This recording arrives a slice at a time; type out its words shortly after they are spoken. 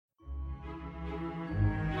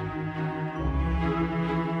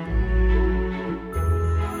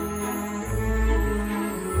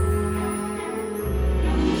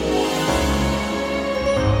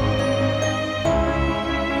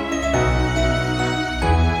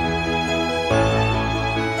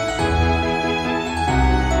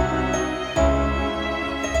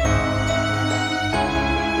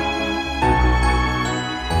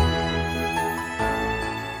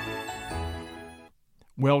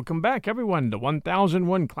Welcome back, everyone, to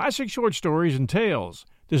 1001 Classic Short Stories and Tales.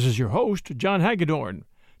 This is your host, John Hagedorn.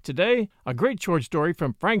 Today, a great short story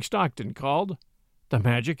from Frank Stockton called The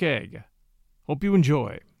Magic Egg. Hope you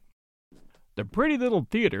enjoy. The pretty little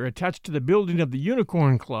theater attached to the building of the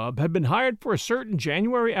Unicorn Club had been hired for a certain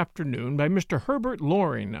January afternoon by Mr. Herbert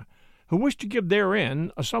Loring, who wished to give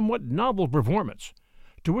therein a somewhat novel performance,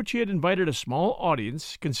 to which he had invited a small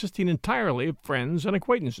audience consisting entirely of friends and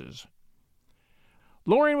acquaintances.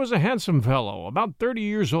 Loring was a handsome fellow, about 30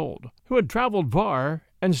 years old, who had traveled far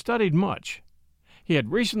and studied much. He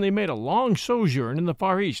had recently made a long sojourn in the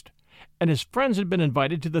Far East, and his friends had been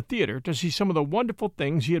invited to the theater to see some of the wonderful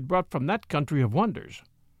things he had brought from that country of wonders.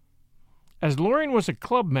 As Loring was a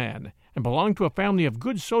club man and belonged to a family of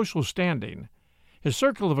good social standing, his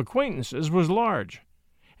circle of acquaintances was large,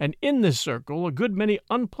 and in this circle a good many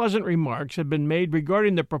unpleasant remarks had been made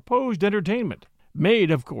regarding the proposed entertainment,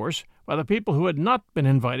 made, of course, by the people who had not been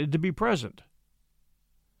invited to be present.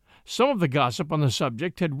 Some of the gossip on the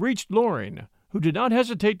subject had reached Loring, who did not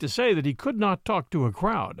hesitate to say that he could not talk to a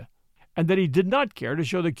crowd, and that he did not care to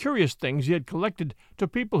show the curious things he had collected to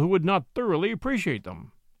people who would not thoroughly appreciate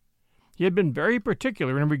them. He had been very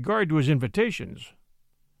particular in regard to his invitations.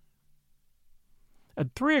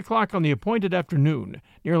 At 3 o'clock on the appointed afternoon,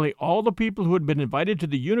 nearly all the people who had been invited to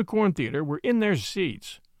the Unicorn Theater were in their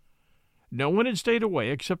seats. No one had stayed away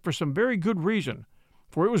except for some very good reason,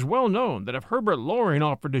 for it was well known that if Herbert Loring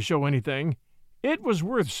offered to show anything, it was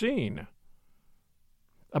worth seeing.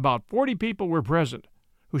 About 40 people were present,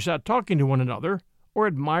 who sat talking to one another or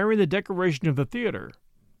admiring the decoration of the theater.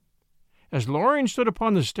 As Loring stood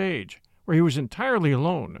upon the stage, where he was entirely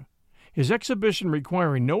alone, his exhibition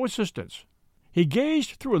requiring no assistance, he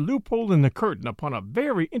gazed through a loophole in the curtain upon a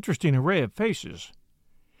very interesting array of faces.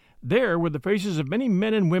 There were the faces of many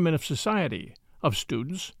men and women of society, of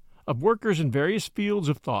students, of workers in various fields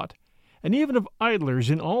of thought, and even of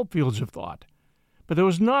idlers in all fields of thought, but there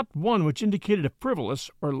was not one which indicated a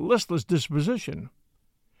frivolous or listless disposition.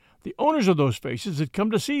 The owners of those faces had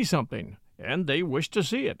come to see something, and they wished to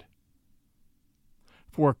see it.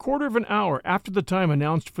 For a quarter of an hour after the time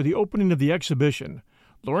announced for the opening of the exhibition,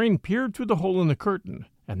 Loring peered through the hole in the curtain,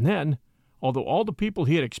 and then, although all the people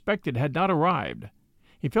he had expected had not arrived,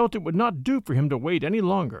 he felt it would not do for him to wait any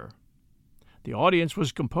longer. The audience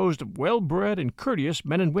was composed of well-bred and courteous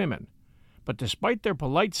men and women, but despite their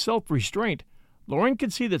polite self-restraint, Loring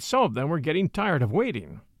could see that some of them were getting tired of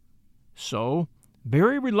waiting. So,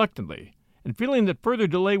 very reluctantly, and feeling that further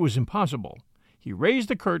delay was impossible, he raised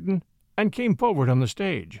the curtain and came forward on the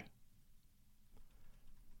stage.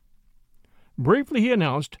 Briefly he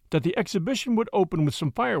announced that the exhibition would open with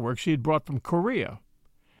some fireworks he had brought from Korea.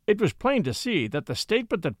 It was plain to see that the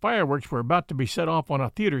statement that fireworks were about to be set off on a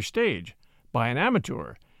theater stage by an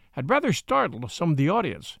amateur had rather startled some of the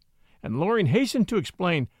audience, and Loring hastened to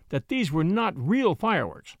explain that these were not real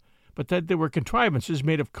fireworks, but that they were contrivances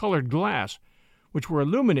made of colored glass, which were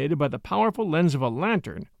illuminated by the powerful lens of a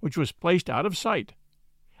lantern which was placed out of sight,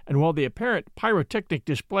 and while the apparent pyrotechnic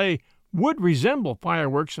display would resemble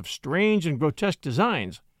fireworks of strange and grotesque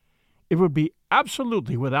designs, it would be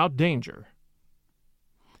absolutely without danger.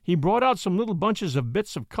 He brought out some little bunches of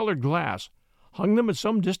bits of colored glass, hung them at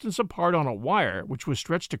some distance apart on a wire which was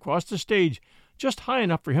stretched across the stage just high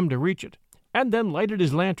enough for him to reach it, and then lighted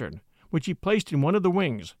his lantern, which he placed in one of the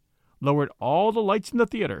wings, lowered all the lights in the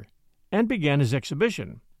theater, and began his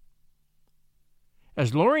exhibition.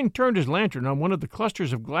 As Loring turned his lantern on one of the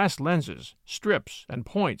clusters of glass lenses, strips, and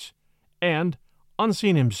points, and,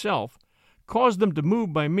 unseen himself, caused them to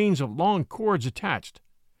move by means of long cords attached,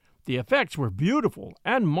 the effects were beautiful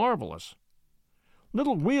and marvelous.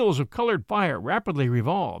 Little wheels of colored fire rapidly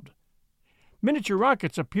revolved. Miniature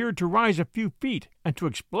rockets appeared to rise a few feet and to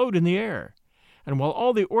explode in the air, and while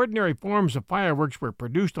all the ordinary forms of fireworks were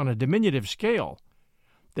produced on a diminutive scale,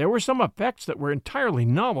 there were some effects that were entirely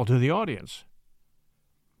novel to the audience.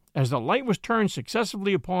 As the light was turned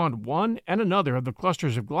successively upon one and another of the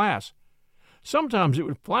clusters of glass, sometimes it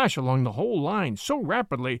would flash along the whole line so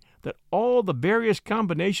rapidly that all the various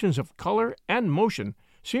combinations of color and motion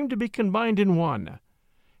seemed to be combined in one,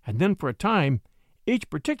 and then for a time each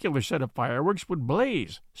particular set of fireworks would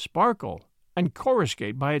blaze, sparkle, and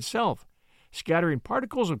coruscate by itself, scattering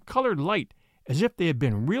particles of colored light as if they had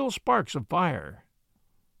been real sparks of fire.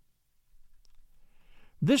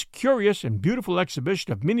 This curious and beautiful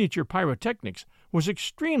exhibition of miniature pyrotechnics was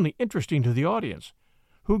extremely interesting to the audience,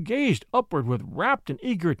 who gazed upward with rapt and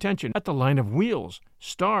eager attention at the line of wheels,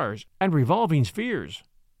 stars, and revolving spheres.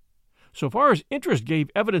 So far as interest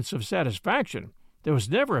gave evidence of satisfaction, there was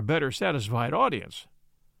never a better satisfied audience.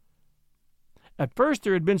 At first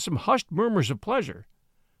there had been some hushed murmurs of pleasure,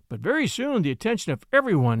 But very soon the attention of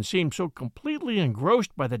everyone seemed so completely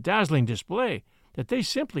engrossed by the dazzling display that they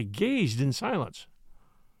simply gazed in silence.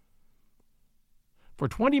 For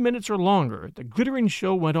 20 minutes or longer the glittering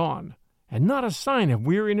show went on, and not a sign of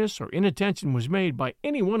weariness or inattention was made by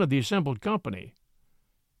any one of the assembled company.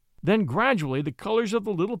 Then gradually the colors of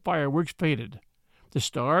the little fireworks faded. The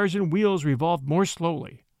stars and wheels revolved more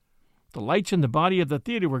slowly. The lights in the body of the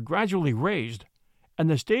theater were gradually raised, and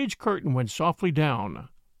the stage curtain went softly down.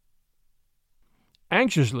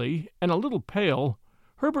 Anxiously, and a little pale,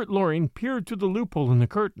 Herbert Loring peered through the loophole in the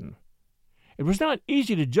curtain. It was not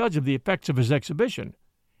easy to judge of the effects of his exhibition,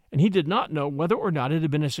 and he did not know whether or not it had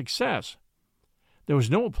been a success. There was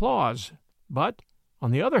no applause, but,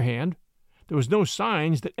 on the other hand, there was no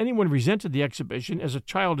signs that anyone resented the exhibition as a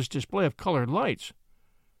childish display of colored lights.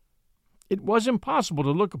 It was impossible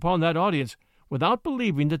to look upon that audience without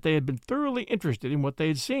believing that they had been thoroughly interested in what they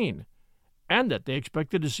had seen, and that they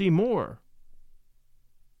expected to see more.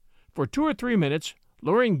 For 2 or 3 minutes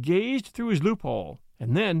Loring gazed through his loophole,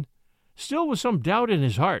 and then, still with some doubt in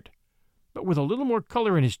his heart, but with a little more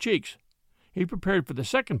color in his cheeks, he prepared for the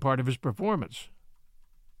second part of his performance.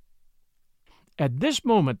 At this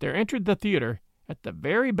moment there entered the theater, at the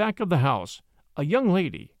very back of the house, a young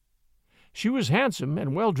lady. She was handsome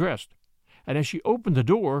and well-dressed, and as she opened the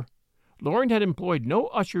door, Loring had employed no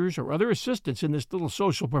ushers or other assistants in this little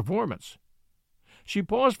social performance. She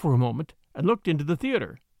paused for a moment and looked into the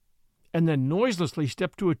theater, and then noiselessly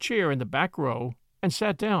stepped to a chair in the back row and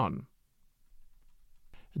sat down.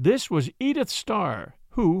 This was Edith Starr,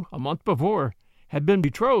 who, a month before, had been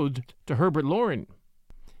betrothed to Herbert Loring.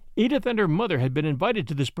 Edith and her mother had been invited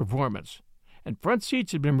to this performance, and front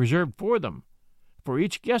seats had been reserved for them, for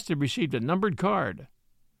each guest had received a numbered card.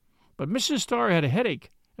 But Mrs. Starr had a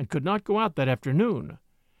headache and could not go out that afternoon,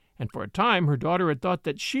 and for a time her daughter had thought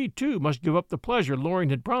that she too must give up the pleasure Loring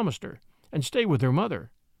had promised her and stay with her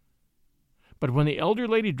mother. But when the elder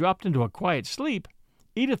lady dropped into a quiet sleep,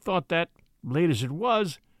 Edith thought that, late as it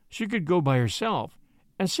was, she could go by herself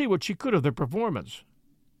and see what she could of the performance.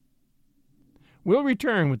 We'll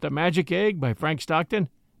return with The Magic Egg by Frank Stockton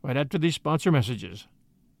right after these sponsor messages.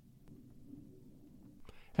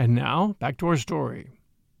 And now, back to our story.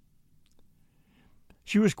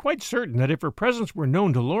 She was quite certain that if her presence were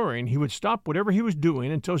known to Loring, he would stop whatever he was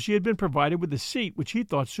doing until she had been provided with a seat which he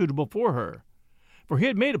thought suitable for her, for he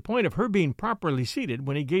had made a point of her being properly seated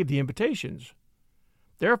when he gave the invitations.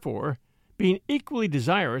 Therefore, being equally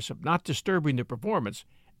desirous of not disturbing the performance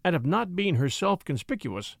and of not being herself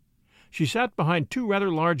conspicuous, she sat behind 2 rather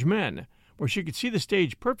large men, where she could see the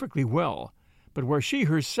stage perfectly well, but where she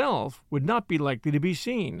herself would not be likely to be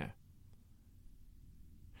seen.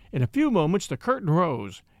 In a few moments the curtain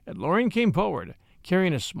rose, and Loring came forward,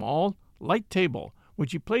 carrying a small, light table,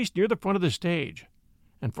 which he placed near the front of the stage,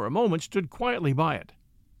 and for a moment stood quietly by it.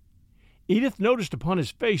 Edith noticed upon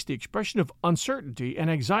his face the expression of uncertainty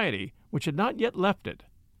and anxiety which had not yet left it.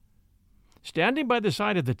 Standing by the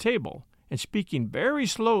side of the table, and speaking very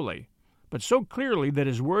slowly, but so clearly that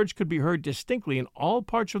his words could be heard distinctly in all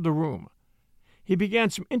parts of the room, he began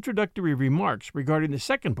some introductory remarks regarding the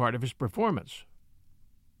second part of his performance.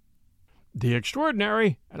 "The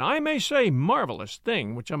extraordinary, and I may say marvelous,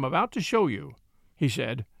 thing which I am about to show you," he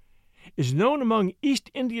said, "is known among East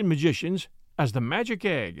Indian magicians as the magic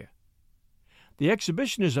egg. The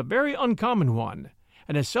exhibition is a very uncommon one,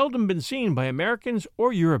 and has seldom been seen by Americans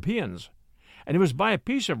or Europeans, and it was by a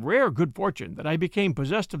piece of rare good fortune that I became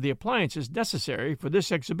possessed of the appliances necessary for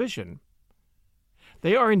this exhibition.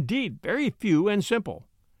 They are indeed very few and simple,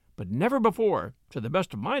 but never before, to the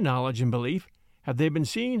best of my knowledge and belief, have they been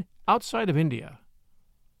seen outside of India.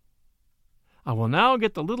 I will now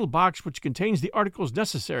get the little box which contains the articles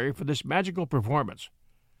necessary for this magical performance,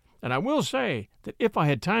 and I will say that if I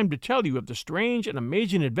had time to tell you of the strange and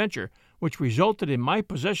amazing adventure which resulted in my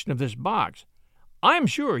possession of this box, I am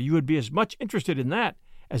sure you would be as much interested in that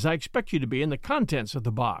as I expect you to be in the contents of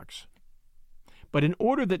the box. But in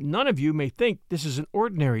order that none of you may think this is an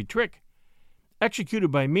ordinary trick,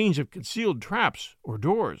 executed by means of concealed traps or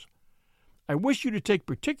doors, I wish you to take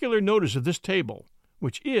particular notice of this table,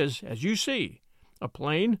 which is, as you see, a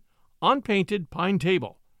plain, unpainted pine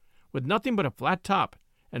table, with nothing but a flat top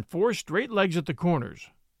and 4 straight legs at the corners.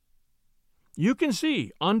 You can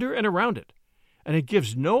see under and around it, and it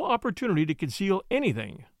gives no opportunity to conceal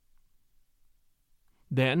anything."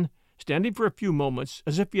 Then, standing for a few moments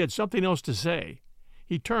as if he had something else to say,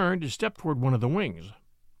 he turned and stepped toward one of the wings.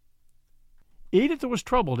 Edith was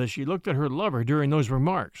troubled as she looked at her lover during those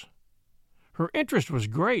remarks. Her interest was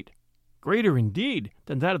great, greater indeed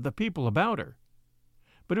than that of the people about her,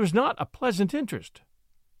 but it was not a pleasant interest.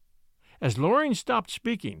 As Lorraine stopped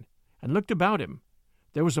speaking and looked about him,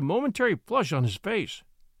 there was a momentary flush on his face.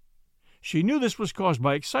 She knew this was caused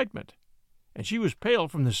by excitement, and she was pale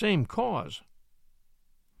from the same cause.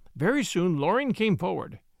 Very soon Lorraine came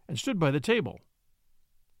forward and stood by the table.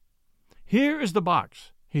 "Here is the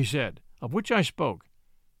box," he said, "of which I spoke,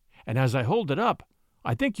 and as I hold it up,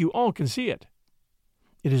 I think you all can see it.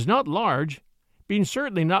 It is not large, being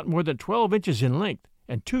certainly not more than 12 inches in length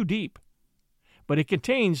and 2 deep, but it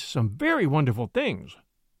contains some very wonderful things.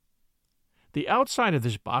 The outside of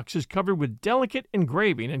this box is covered with delicate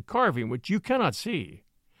engraving and carving which you cannot see,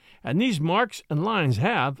 and these marks and lines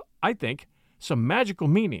have, I think, some magical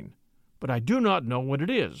meaning, but I do not know what it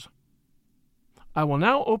is. I will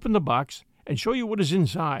now open the box and show you what is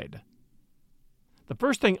inside. The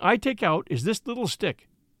first thing I take out is this little stick,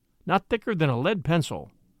 not thicker than a lead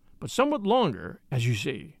pencil, but somewhat longer, as you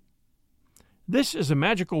see. This is a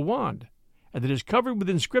magical wand, and it is covered with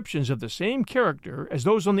inscriptions of the same character as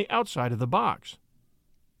those on the outside of the box.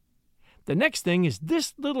 The next thing is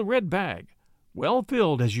this little red bag, well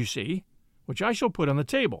filled, as you see, which I shall put on the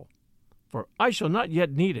table, for I shall not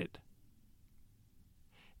yet need it.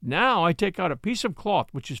 Now I take out a piece of cloth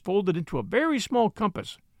which is folded into a very small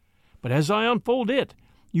compass, but as I unfold it,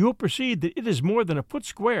 you will perceive that it is more than a foot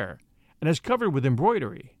square, and is covered with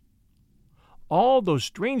embroidery. All those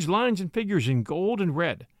strange lines and figures in gold and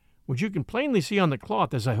red, which you can plainly see on the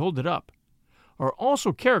cloth as I hold it up, are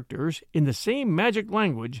also characters in the same magic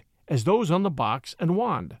language as those on the box and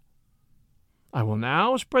wand. I will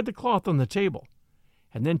now spread the cloth on the table,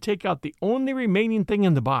 and then take out the only remaining thing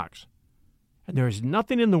in the box, and there is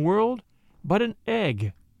nothing in the world but an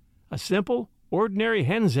egg, a simple, ordinary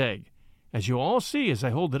hen's egg, as you all see as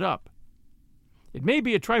I hold it up. It may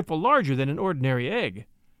be a trifle larger than an ordinary egg,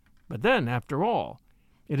 but then, after all,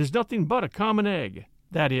 it is nothing but a common egg,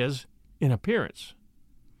 that is, in appearance.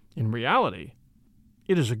 In reality,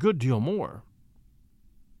 it is a good deal more.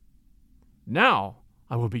 Now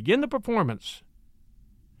I will begin the performance."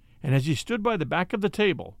 And as he stood by the back of the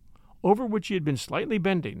table, over which he had been slightly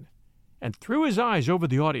bending, and threw his eyes over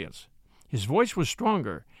the audience, his voice was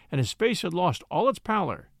stronger, and his face had lost all its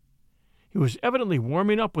pallor. He was evidently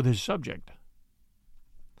warming up with his subject.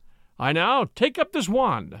 "I now take up this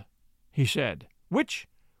wand," he said, "which,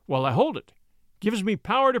 while I hold it, gives me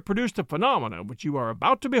power to produce the phenomena which you are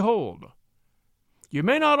about to behold. You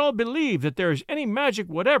may not all believe that there is any magic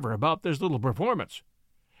whatever about this little performance,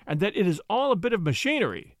 and that it is all a bit of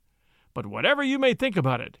machinery, but whatever you may think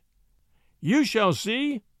about it, you shall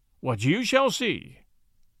see what you shall see."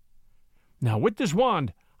 Now with this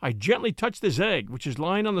wand I gently touch this egg which is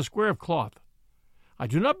lying on the square of cloth. I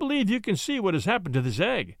do not believe you can see what has happened to this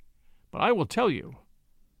egg, but I will tell you.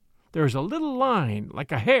 There is a little line,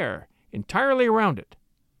 like a hair, entirely around it.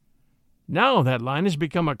 Now that line has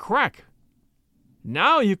become a crack.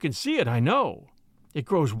 Now you can see it, I know. It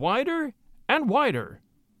grows wider and wider.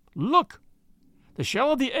 Look! The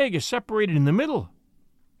shell of the egg is separated in the middle.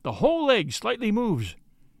 The whole egg slightly moves.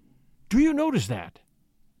 Do you notice that?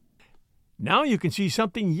 Now you can see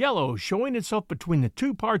something yellow showing itself between the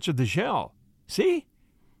two parts of the shell. See?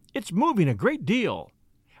 It's moving a great deal,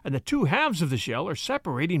 and the two halves of the shell are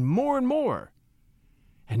separating more and more.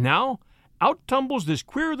 And now out tumbles this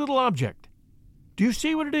queer little object. Do you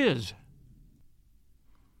see what it is?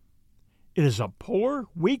 It is a poor,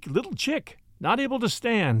 weak little chick, not able to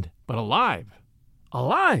stand, but alive.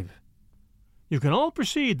 Alive! You can all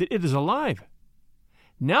perceive that it is alive.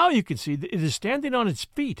 Now you can see that it is standing on its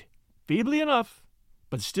feet, feebly enough,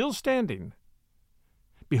 but still standing.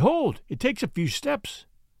 Behold, it takes a few steps.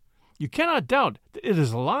 You cannot doubt that it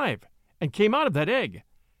is alive, and came out of that egg.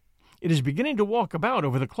 It is beginning to walk about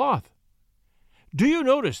over the cloth. Do you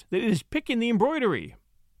notice that it is picking the embroidery?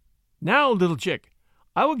 Now, little chick,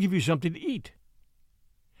 I will give you something to eat.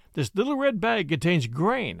 This little red bag contains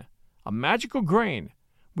grain, a magical grain,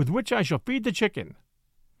 with which I shall feed the chicken.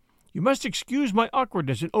 You must excuse my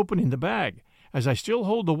awkwardness in opening the bag, as I still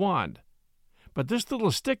hold the wand, but this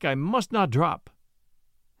little stick I must not drop.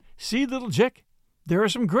 See, little chick, there are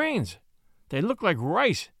some grains. They look like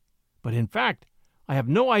rice, but in fact, I have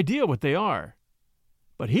no idea what they are.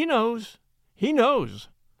 But he knows. He knows.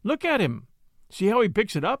 Look at him. See how he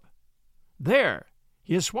picks it up? There,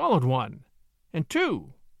 he has swallowed one, and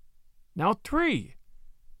two. Now 3.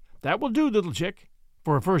 That will do, little chick,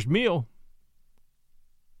 for a first meal.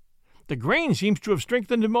 The grain seems to have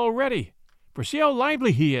strengthened him already, for see how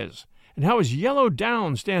lively he is, and how his yellow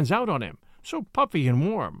down stands out on him, so puffy and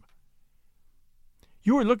warm.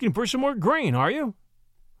 You are looking for some more grain, are you?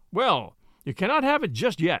 Well, you cannot have it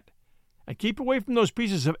just yet, and keep away from those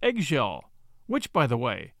pieces of eggshell, which, by the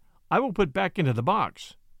way, I will put back into the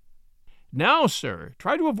box. Now, sir,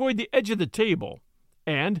 try to avoid the edge of the table,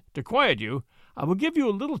 and, to quiet you, I will give you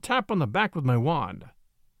a little tap on the back with my wand.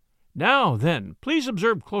 Now, then, please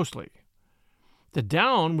observe closely. The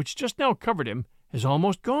down which just now covered him is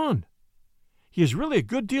almost gone. He is really a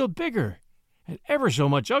good deal bigger, and ever so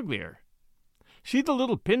much uglier. See the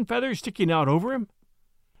little pin feathers sticking out over him?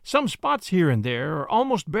 Some spots here and there are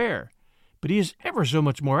almost bare, but he is ever so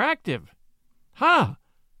much more active. Ha!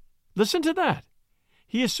 Listen to that.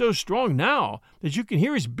 He is so strong now that you can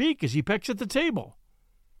hear his beak as he pecks at the table.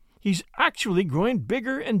 He's actually growing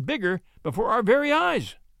bigger and bigger before our very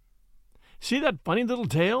eyes. See that funny little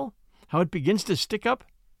tail, how it begins to stick up,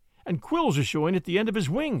 and quills are showing at the end of his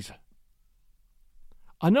wings.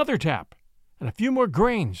 Another tap, and a few more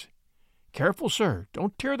grains. Careful, sir,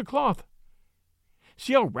 don't tear the cloth.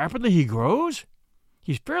 See how rapidly he grows?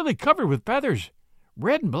 He's fairly covered with feathers,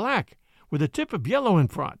 red and black, with a tip of yellow in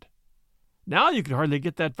front. Now you could hardly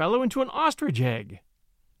get that fellow into an ostrich egg.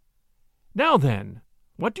 Now then,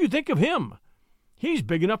 what do you think of him? He's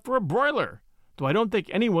big enough for a broiler, though I don't think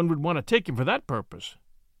anyone would want to take him for that purpose.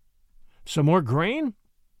 Some more grain,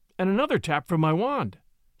 and another tap from my wand.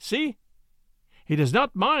 See? He does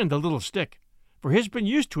not mind the little stick, for he has been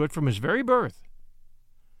used to it from his very birth.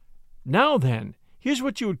 Now then, here's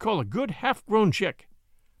what you would call a good half-grown chick.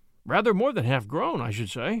 Rather more than half-grown, I should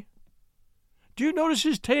say. Do you notice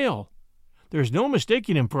his tail? There's no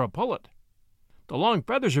mistaking him for a pullet. The long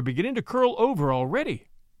feathers are beginning to curl over already.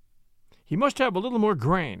 He must have a little more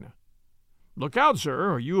grain. Look out,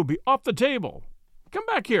 sir, or you will be off the table. Come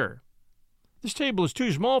back here. This table is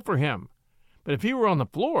too small for him, but if he were on the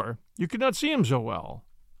floor, you could not see him so well.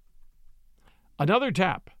 Another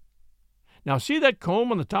tap. Now see that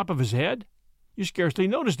comb on the top of his head? You scarcely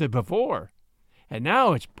noticed it before, and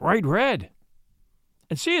now it's bright red.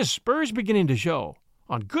 And see his spurs beginning to show,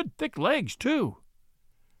 on good thick legs, too.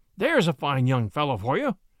 There's a fine young fellow for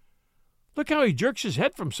you. Look how he jerks his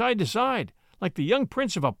head from side to side, like the young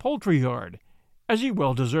prince of a poultry yard, as he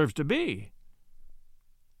well deserves to be.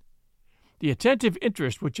 The attentive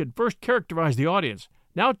interest which had first characterized the audience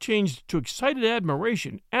now changed to excited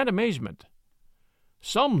admiration and amazement.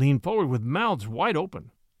 Some leaned forward with mouths wide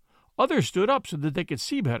open. Others stood up so that they could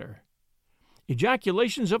see better.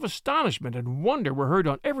 Ejaculations of astonishment and wonder were heard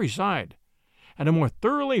on every side, and a more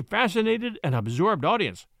thoroughly fascinated and absorbed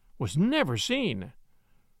audience was never seen.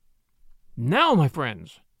 Now, my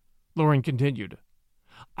friends, Loring continued,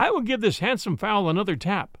 I will give this handsome fowl another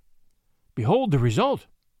tap. Behold the result.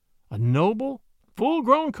 A noble,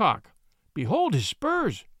 full-grown cock. Behold his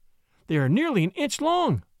spurs. They are nearly an inch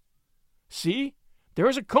long. See, there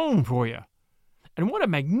is a comb for you. And what a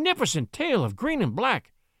magnificent tail of green and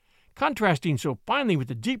black, contrasting so finely with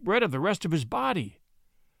the deep red of the rest of his body.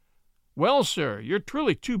 Well, sir, you're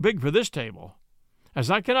truly too big for this table. As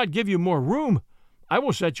I cannot give you more room, I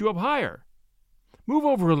will set you up higher. Move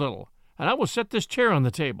over a little, and I will set this chair on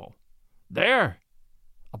the table. There!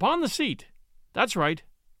 Upon the seat. That's right.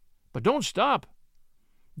 But don't stop.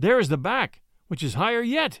 There is the back, which is higher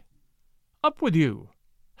yet. Up with you.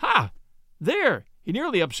 Ha! There! He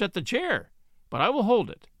nearly upset the chair, but I will hold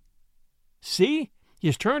it. See? He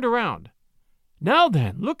has turned around. Now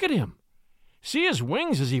then, look at him. See his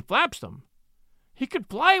wings as he flaps them. He could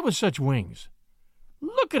fly with such wings.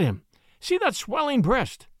 Look at him. See that swelling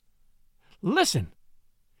breast. Listen.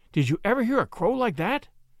 Did you ever hear a crow like that?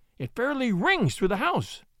 It fairly rings through the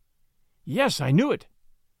house. Yes, I knew it.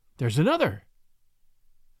 There's another.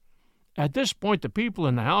 At this point, the people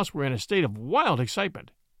in the house were in a state of wild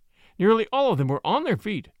excitement. Nearly all of them were on their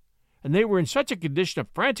feet, and they were in such a condition of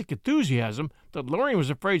frantic enthusiasm that Loring was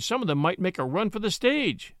afraid some of them might make a run for the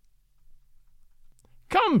stage.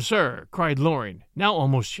 Come, sir, cried Loring, now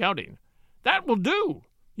almost shouting. That will do.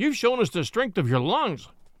 You've shown us the strength of your lungs.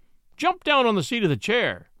 Jump down on the seat of the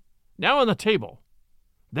chair. Now on the table.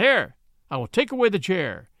 There, I will take away the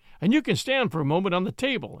chair, and you can stand for a moment on the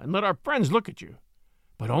table and let our friends look at you.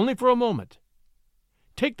 But only for a moment.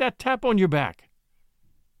 Take that tap on your back.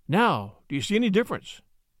 Now, do you see any difference?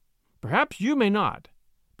 Perhaps you may not,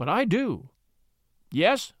 but I do.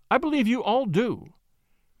 Yes, I believe you all do.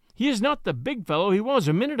 He is not the big fellow he was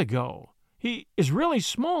a minute ago. He is really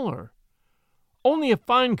smaller. Only a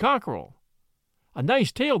fine cockerel. A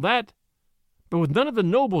nice tail, that, but with none of the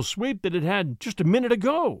noble sweep that it had just a minute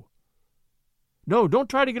ago. No, don't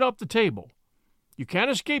try to get off the table. You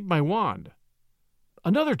can't escape my wand.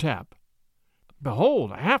 Another tap.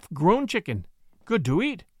 Behold, a half-grown chicken, good to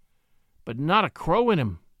eat, but not a crow in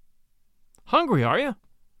him. Hungry, are you?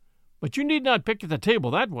 But you need not pick at the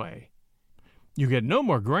table that way. You get no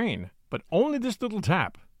more grain, but only this little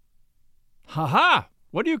tap. Ha-ha!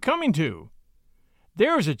 What are you coming to?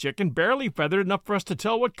 There is a chicken barely feathered enough for us to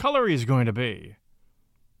tell what color he is going to be.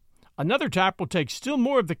 Another tap will take still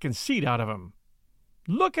more of the conceit out of him.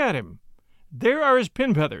 Look at him. There are his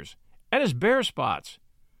pin feathers and his bare spots.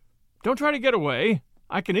 Don't try to get away.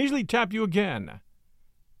 I can easily tap you again.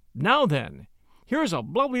 Now then, here is a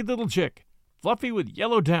lovely little chick, fluffy with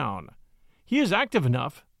yellow down. He is active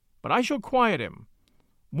enough, but I shall quiet him.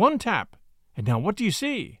 One tap, and now what do you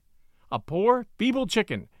see? A poor, feeble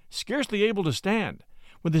chicken, scarcely able to stand,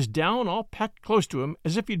 with his down all packed close to him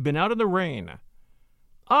as if he'd been out in the rain.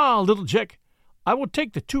 Ah, little chick, I will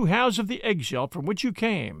take the 2 halves of the eggshell from which you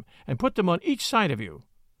came, and put them on each side of you.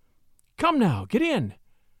 Come now, get in.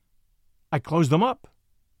 I close them up.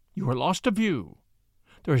 You are lost to view.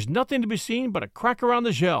 There is nothing to be seen but a crack around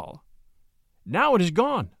the shell. Now it is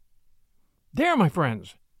gone. There, my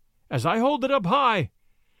friends, as I hold it up high,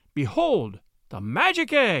 behold the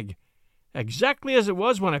magic egg, exactly as it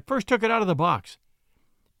was when I first took it out of the box,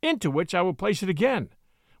 into which I will place it again,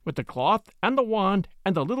 with the cloth and the wand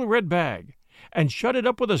and the little red bag, and shut it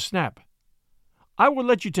up with a snap. I will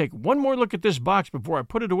let you take one more look at this box before I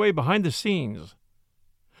put it away behind the scenes.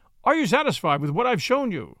 Are you satisfied with what I've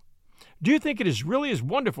shown you? Do you think it is really as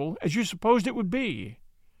wonderful as you supposed it would be?"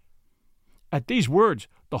 At these words,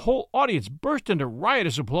 the whole audience burst into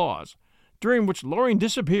riotous applause, during which Loring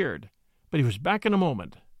disappeared, but he was back in a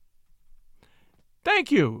moment.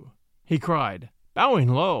 "Thank you," he cried, bowing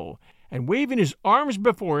low, and waving his arms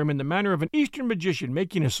before him in the manner of an Eastern magician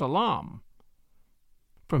making a salaam.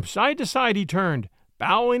 From side to side he turned,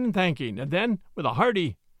 bowing and thanking, and then, with a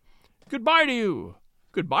hearty, "Good-bye to you!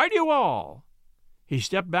 Good-bye to you all!" he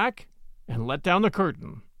stepped back and let down the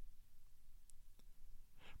curtain.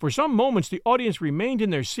 For some moments the audience remained in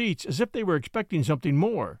their seats as if they were expecting something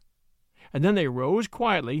more, and then they rose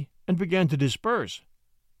quietly and began to disperse.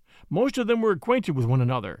 Most of them were acquainted with one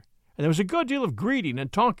another, and there was a good deal of greeting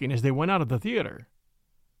and talking as they went out of the theater.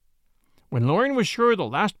 When Loring was sure the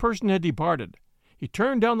last person had departed, he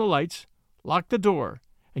turned down the lights, locked the door,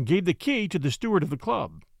 and gave the key to the steward of the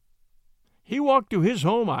club. He walked to his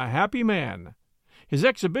home a happy man. His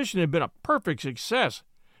exhibition had been a perfect success,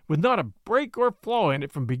 with not a break or flaw in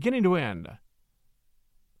it from beginning to end.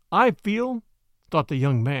 "I feel," thought the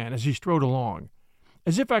young man as he strode along,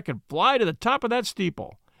 "as if I could fly to the top of that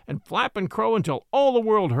steeple, and flap and crow until all the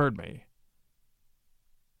world heard me."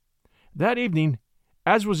 That evening,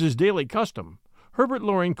 as was his daily custom, Herbert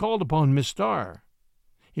Loring called upon Miss Starr.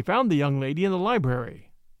 He found the young lady in the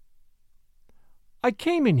library. "I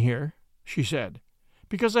came in here," she said,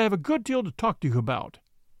 "because I have a good deal to talk to you about,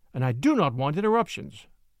 and I do not want interruptions."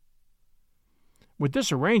 With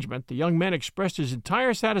this arrangement, the young man expressed his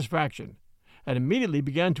entire satisfaction, and immediately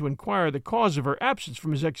began to inquire the cause of her absence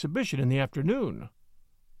from his exhibition in the afternoon.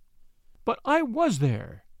 "But I was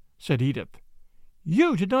there," said Edith.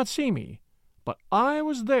 "You did not see me, but I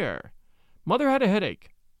was there. Mother had a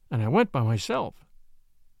headache, and I went by myself."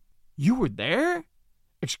 "You were there?"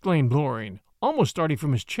 exclaimed Loring, almost starting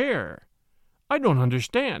from his chair. "I don't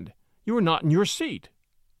understand. You were not in your seat."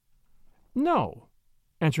 "No,"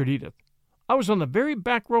 answered Edith. "I was on the very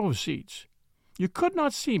back row of seats. You could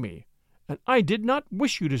not see me, and I did not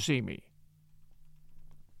wish you to see me."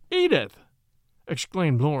 "Edith!"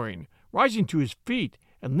 exclaimed Loring, rising to his feet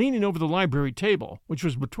and leaning over the library table, which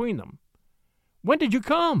was between them. "When did you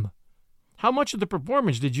come? How much of the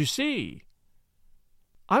performance did you see?"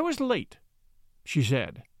 "I was late," she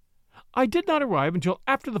said. "I did not arrive until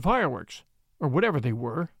after the fireworks, or whatever they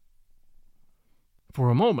were." For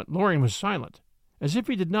a moment Loring was silent, as if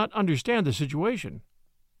he did not understand the situation.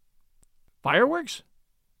 "Fireworks?"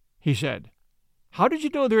 he said. "How did you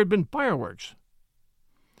know there had been fireworks?"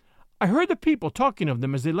 "I heard the people talking of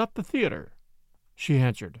them as they left the theater," she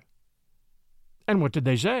answered. "And what did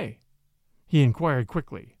they say?" he inquired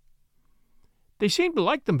quickly. "They seemed to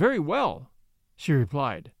like them very well," she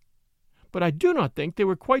replied. "But I do not think they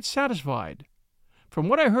were quite satisfied. From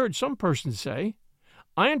what I heard some persons say,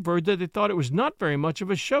 I inferred that they thought it was not very much of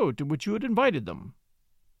a show to which you had invited them."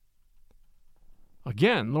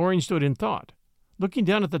 Again Loring stood in thought, looking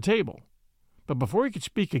down at the table, but before he could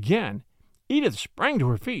speak again, Edith sprang to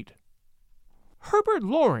her feet. "Herbert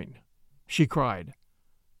Loring," she cried,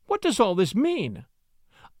 "what does all this mean?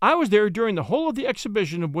 I was there during the whole of the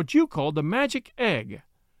exhibition of what you called the magic egg.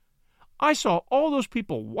 I saw all those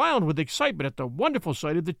people wild with excitement at the wonderful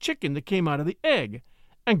sight of the chicken that came out of the egg,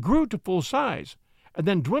 and grew to full size, and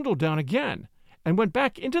then dwindled down again, and went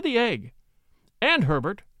back into the egg. And,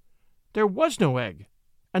 Herbert, there was no egg,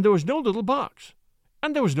 and there was no little box,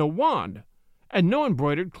 and there was no wand, and no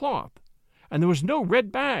embroidered cloth, and there was no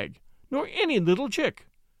red bag, nor any little chick,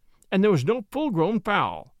 and there was no full-grown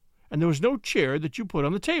fowl, and there was no chair that you put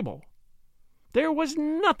on the table. There was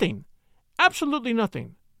nothing, absolutely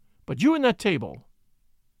nothing, but you and that table.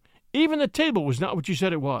 Even the table was not what you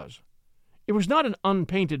said it was. It was not an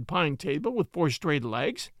unpainted pine table with 4 straight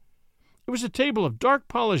legs. It was a table of dark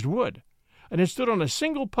polished wood, and it stood on a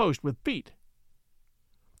single post with feet.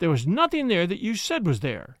 There was nothing there that you said was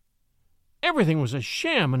there. Everything was a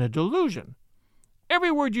sham and a delusion.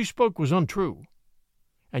 Every word you spoke was untrue.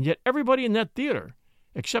 And yet everybody in that theater,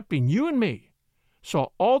 excepting you and me, saw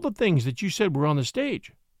all the things that you said were on the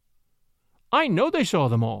stage. I know they saw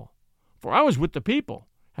them all, for I was with the people,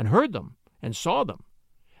 and heard them, and saw them,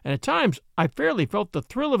 and at times I fairly felt the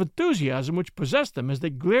thrill of enthusiasm which possessed them as they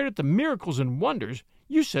glared at the miracles and wonders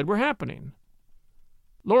you said were happening.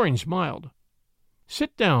 Loring smiled.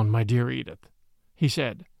 "Sit down, my dear Edith," he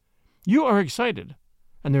said. "You are excited,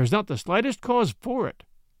 and there is not the slightest cause for it.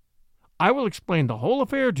 I will explain the whole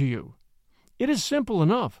affair to you. It is simple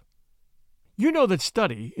enough. You know that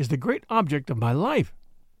study is the great object of my life.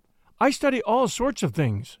 I study all sorts of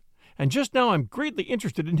things, and just now I'm greatly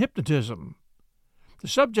interested in hypnotism. The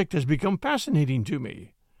subject has become fascinating to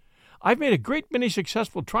me. I've made a great many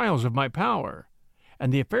successful trials of my power,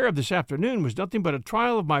 and the affair of this afternoon was nothing but a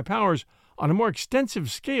trial of my powers on a more extensive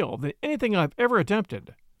scale than anything I've ever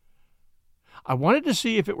attempted. I wanted to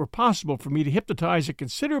see if it were possible for me to hypnotize a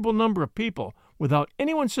considerable number of people without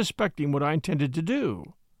anyone suspecting what I intended to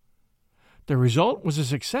do. The result was a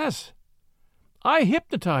success. I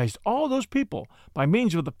hypnotized all those people by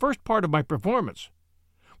means of the first part of my performance,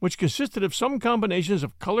 which consisted of some combinations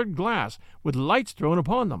of colored glass with lights thrown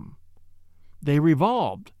upon them. They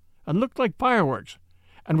revolved and looked like fireworks,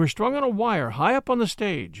 and were strung on a wire high up on the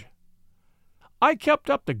stage. I kept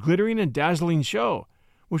up the glittering and dazzling show,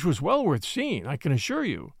 which was well worth seeing, I can assure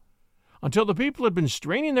you, until the people had been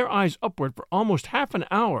straining their eyes upward for almost half an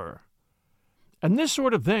hour. And this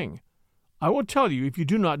sort of thing, I will tell you if you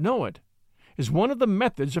do not know it, is one of the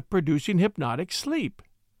methods of producing hypnotic sleep.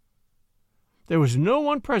 There was no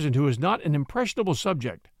one present who was not an impressionable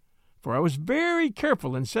subject, for I was very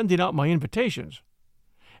careful in sending out my invitations.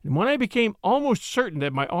 And when I became almost certain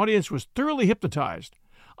that my audience was thoroughly hypnotized,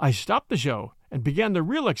 I stopped the show and began the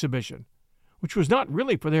real exhibition, which was not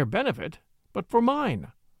really for their benefit, but for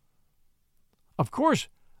mine. Of course,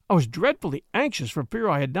 I was dreadfully anxious for fear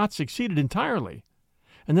I had not succeeded entirely,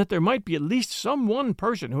 and that there might be at least some one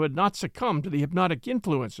person who had not succumbed to the hypnotic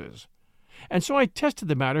influences, and so I tested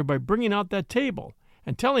the matter by bringing out that table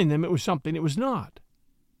and telling them it was something it was not.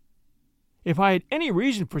 If I had any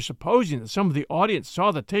reason for supposing that some of the audience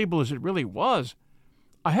saw the table as it really was,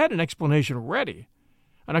 I had an explanation ready,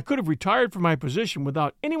 and I could have retired from my position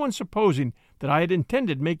without anyone supposing that I had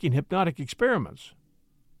intended making hypnotic experiments.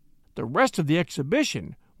 The rest of the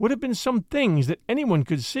exhibition would have been some things that anyone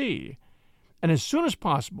could see, and as soon as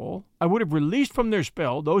possible I would have released from their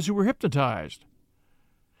spell those who were hypnotized.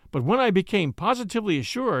 But when I became positively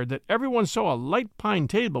assured that everyone saw a light pine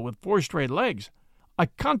table with 4 straight legs, I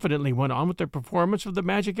confidently went on with the performance of the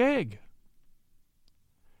magic egg.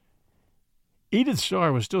 Edith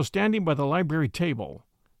Starr was still standing by the library table.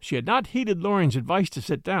 She had not heeded Loring's advice to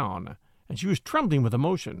sit down, and she was trembling with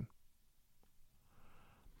emotion.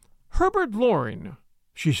 "Herbert Loring,"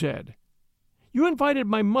 she said, "you invited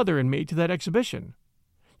my mother and me to that exhibition.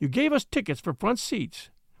 You gave us tickets for front seats,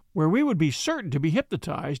 where we would be certain to be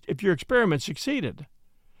hypnotized if your experiment succeeded,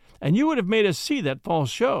 and you would have made us see that false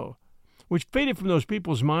show, which faded from those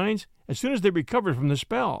people's minds as soon as they recovered from the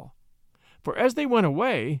spell. For as they went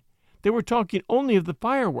away, they were talking only of the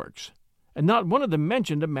fireworks, and not one of them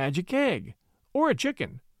mentioned a magic egg, or a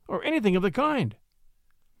chicken, or anything of the kind.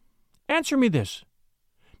 Answer me this.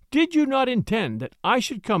 Did you not intend that I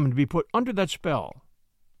should come and be put under that spell?"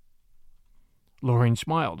 Loring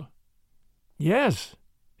smiled. "Yes,"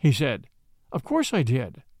 he said, "of course I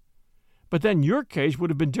did. But then your case would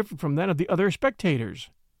have been different from that of the other spectators.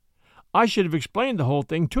 I should have explained the whole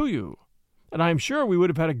thing to you, and I am sure we would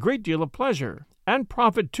have had a great deal of pleasure, and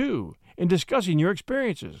profit too, in discussing your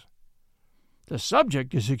experiences. The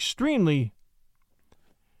subject is extremely—"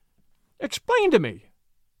 "Explain to me,"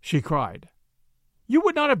 she cried. "You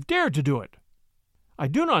would not have dared to do it. I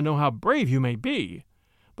do not know how brave you may be,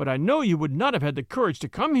 but I know you would not have had the courage to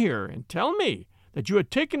come here and tell me that you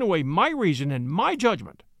had taken away my reason and my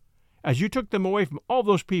judgment, as you took them away from all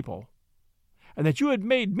those people, and that you had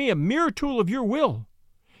made me a mere tool of your will,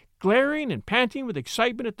 glaring and panting with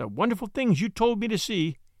excitement at the wonderful things you told me to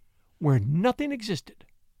see, where nothing existed.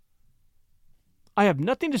 I have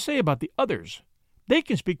nothing to say about the others. They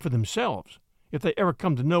can speak for themselves, if they ever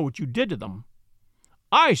come to know what you did to them.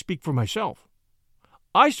 I speak for myself.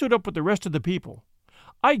 I stood up with the rest of the people.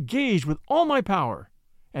 I gazed with all my power,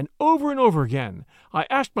 and over again I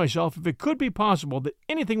asked myself if it could be possible that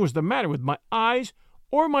anything was the matter with my eyes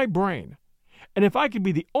or my brain, and if I could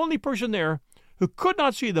be the only person there who could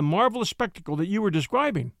not see the marvelous spectacle that you were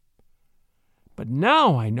describing. But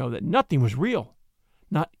now I know that nothing was real,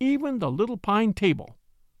 not even the little pine table,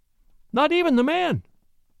 not even the man.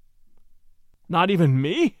 "Not even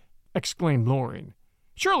me?" exclaimed Loring.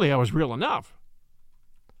 "Surely I was real enough."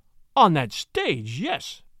 "On that stage,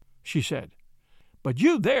 yes," she said. "But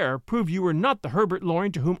you there proved you were not the Herbert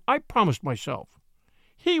Loring to whom I promised myself.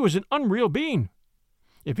 He was an unreal being.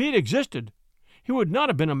 If he had existed, he would not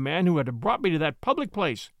have been a man who had brought me to that public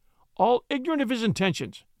place, all ignorant of his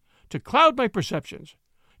intentions, to cloud my perceptions,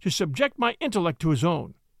 to subject my intellect to his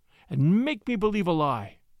own, and make me believe a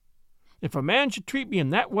lie. If a man should treat me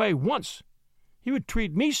in that way once, he would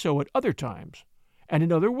treat me so at other times, and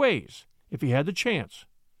in other ways, if he had the chance.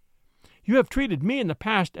 You have treated me in the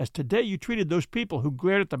past as today you treated those people who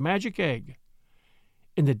glared at the magic egg.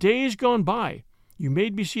 In the days gone by, you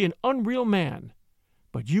made me see an unreal man,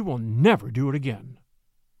 but you will never do it again.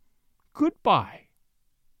 Goodbye."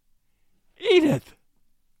 "Edith!"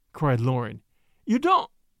 cried Loring. "You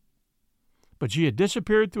don't—" But she had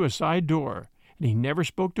disappeared through a side door, and he never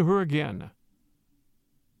spoke to her again.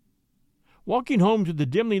 Walking home through the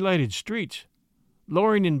dimly lighted streets,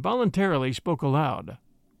 Loring involuntarily spoke aloud.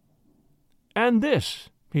 "And this,"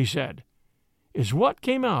 he said, "is what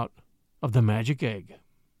came out of the magic egg."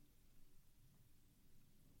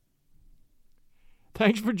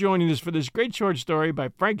 Thanks for joining us for this great short story by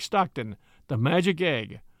Frank Stockton, The Magic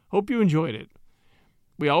Egg. Hope you enjoyed it.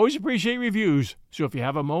 We always appreciate reviews, so if you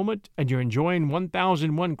have a moment and you're enjoying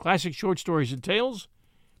 1001 Classic Short Stories and Tales,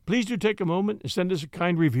 please do take a moment and send us a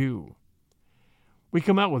kind review. We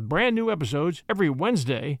come out with brand new episodes every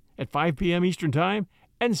Wednesday at 5 p.m. Eastern Time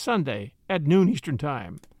and Sunday at noon Eastern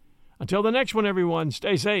Time. Until the next one, everyone,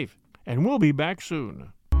 stay safe, and we'll be back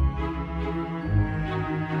soon.